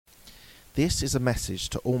This is a message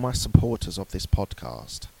to all my supporters of this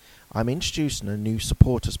podcast. I'm introducing a new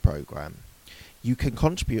supporters program. You can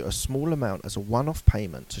contribute a small amount as a one-off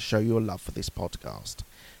payment to show your love for this podcast.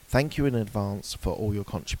 Thank you in advance for all your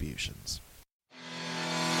contributions.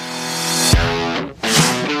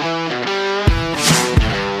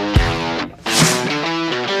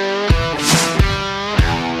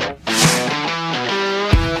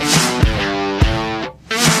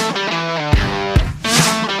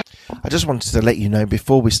 I just wanted to let you know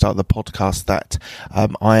before we start the podcast that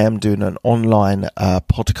I am doing an online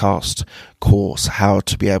podcast course, how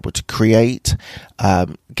to be able to create,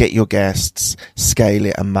 get your guests, scale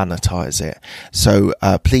it and monetize it. So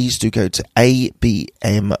please do go to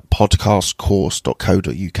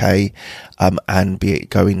abmpodcastcourse.co.uk and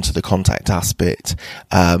go into the contact us bit.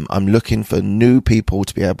 I'm looking for new people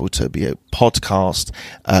to be able to be a podcast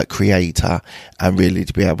creator and really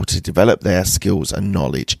to be able to develop their skills and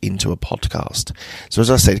knowledge into a podcast. So as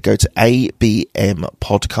I said, go to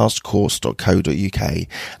abmpodcastcourse.co.uk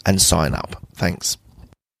and sign up. Thanks.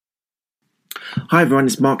 Hi everyone,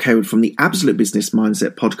 it's Mark Hayward from the Absolute Business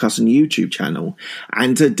Mindset podcast and YouTube channel,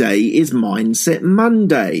 and today is Mindset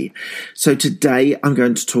Monday. So today I'm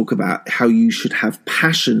going to talk about how you should have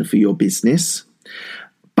passion for your business,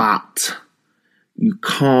 but you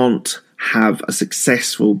can't have a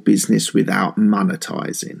successful business without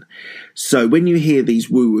monetizing. So when you hear these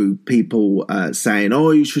woo-woo people saying,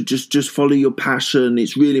 oh, you should just follow your passion,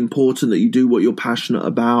 it's really important that you do what you're passionate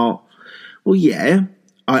about. Well, yeah,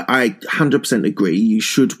 I 100% agree. You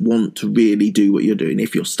should want to really do what you're doing.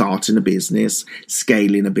 If you're starting a business,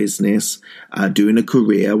 scaling a business, doing a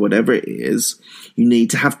career, whatever it is, you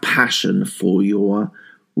need to have passion for your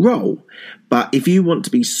role. But if you want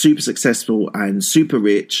to be super successful and super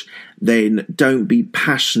rich, then don't be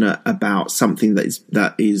passionate about something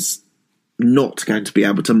that is not going to be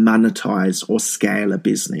able to monetize or scale a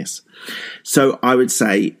business. So I would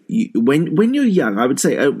say when you're young, I would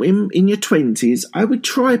say in your 20s, I would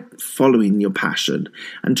try following your passion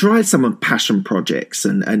and try some passion projects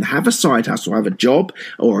and have a side hustle, have a job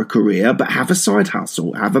or a career, but have a side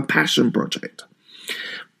hustle, have a passion project.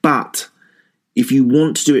 But if you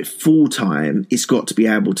want to do it full time, it's got to be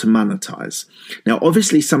able to monetize. Now,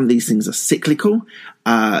 obviously, some of these things are cyclical.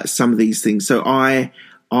 Some of these things. So I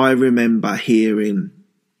remember hearing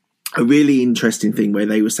a really interesting thing where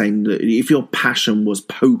they were saying that if your passion was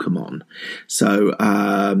Pokemon, so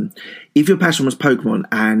if your passion was Pokemon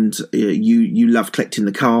and you loved collecting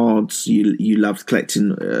the cards, you loved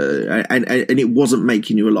collecting, and it wasn't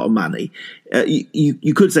making you a lot of money,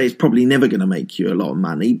 you could say it's probably never going to make you a lot of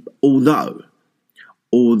money.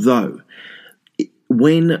 Although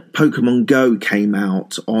when Pokemon Go came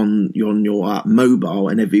out on your mobile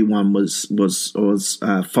and everyone was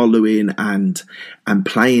following and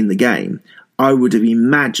playing the game, I would have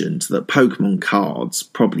imagined that Pokemon cards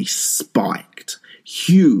probably spiked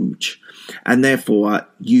huge, and therefore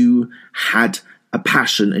you had a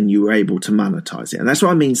passion and you were able to monetize it. And that's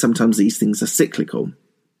what I mean. Sometimes these things are cyclical.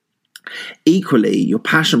 Equally, your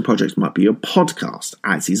passion project might be your podcast,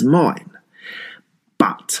 as is mine.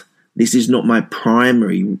 But this is not my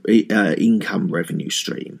primary income revenue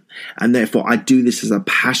stream. And therefore, I do this as a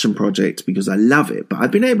passion project because I love it. But I've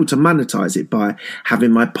been able to monetize it by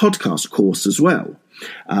having my podcast course as well.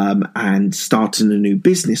 And starting a new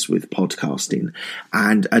business with podcasting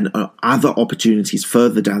and other opportunities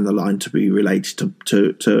further down the line to be related to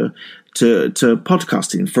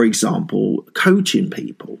podcasting. For example, coaching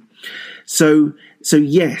people. So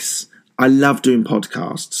yes, I love doing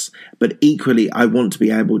podcasts, but equally I want to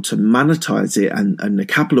be able to monetize it and a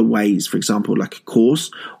couple of ways, for example, like a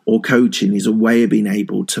course or coaching is a way of being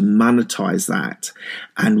able to monetize that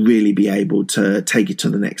and really be able to take it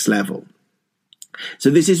to the next level.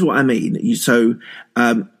 So this is what I mean.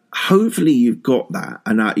 Hopefully you've got that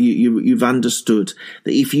and you've understood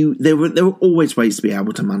that there were always ways to be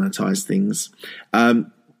able to monetize things.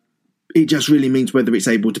 It just really means whether it's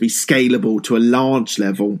able to be scalable to a large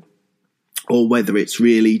level, or whether it's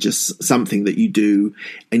really just something that you do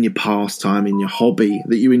in your pastime, in your hobby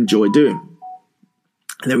that you enjoy doing.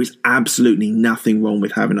 There is absolutely nothing wrong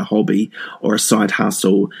with having a hobby or a side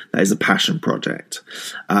hustle that is a passion project.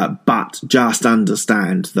 But just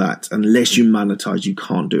understand that unless you monetize, you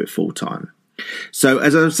can't do it full time. So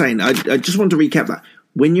as I was saying, I just want to recap that.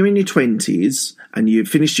 When you're in your 20s and you've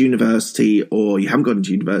finished university or you haven't gone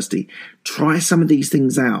into university, try some of these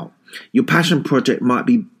things out. Your passion project might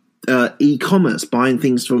be e-commerce, buying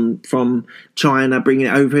things from China, bringing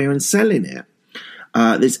it over here and selling it.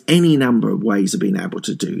 There's any number of ways of being able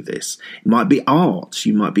to do this. It might be art.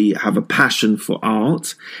 You might have a passion for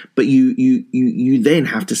art, but you then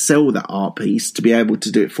have to sell that art piece to be able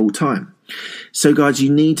to do it full time. So guys, you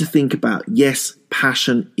need to think about, yes,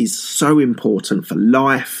 passion is so important for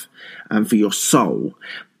life and for your soul,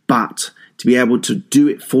 but to be able to do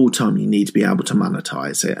it full time, you need to be able to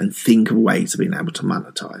monetize it and think of ways of being able to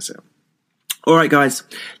monetize it. All right, guys,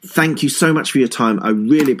 thank you so much for your time. I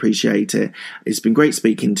really appreciate it. It's been great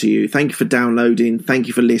speaking to you. Thank you for downloading. Thank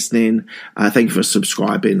you for listening. Thank you for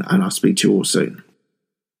subscribing, and I'll speak to you all soon.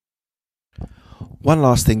 One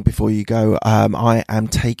last thing before you go, I am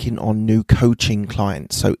taking on new coaching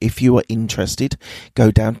clients. So if you are interested,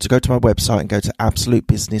 go to my website and go to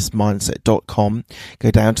absolutebusinessmindset.com.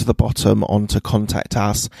 Go down to the bottom onto contact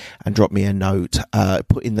us and drop me a note.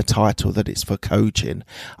 Put in the title that it's for coaching.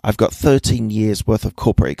 I've got 13 years worth of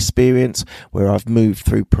corporate experience where I've moved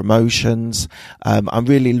through promotions. I'm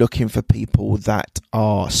really looking for people that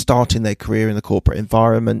are starting their career in the corporate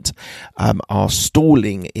environment, are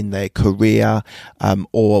stalling in their career,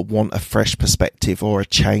 or want a fresh perspective or a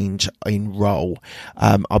change in role.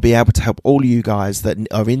 I'll be able to help all you guys that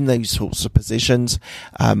are in those sorts of positions,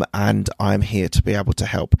 and I'm here to be able to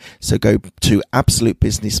help. So go to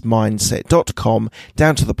absolutebusinessmindset.com,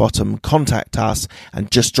 down to the bottom, contact us,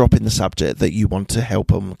 and just drop in the subject that you want to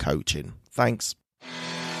help on coaching. Thanks.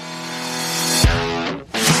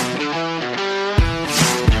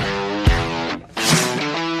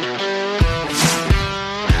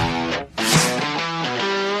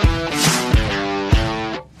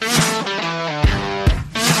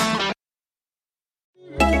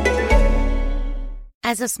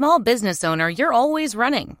 As a small business owner, you're always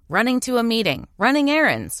running to a meeting, running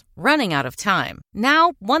errands, running out of time.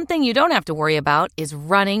 Now, one thing you don't have to worry about is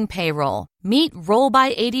running payroll. Meet Roll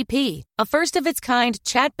by ADP, a first-of-its-kind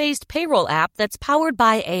chat-based payroll app that's powered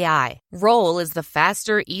by AI. Roll is the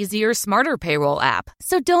faster, easier, smarter payroll app,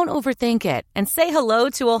 so don't overthink it and say hello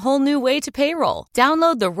to a whole new way to payroll.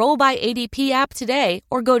 Download the Roll by ADP app today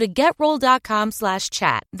or go to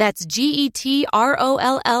getroll.com/chat. That's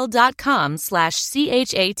GETROLL.com/CHAT.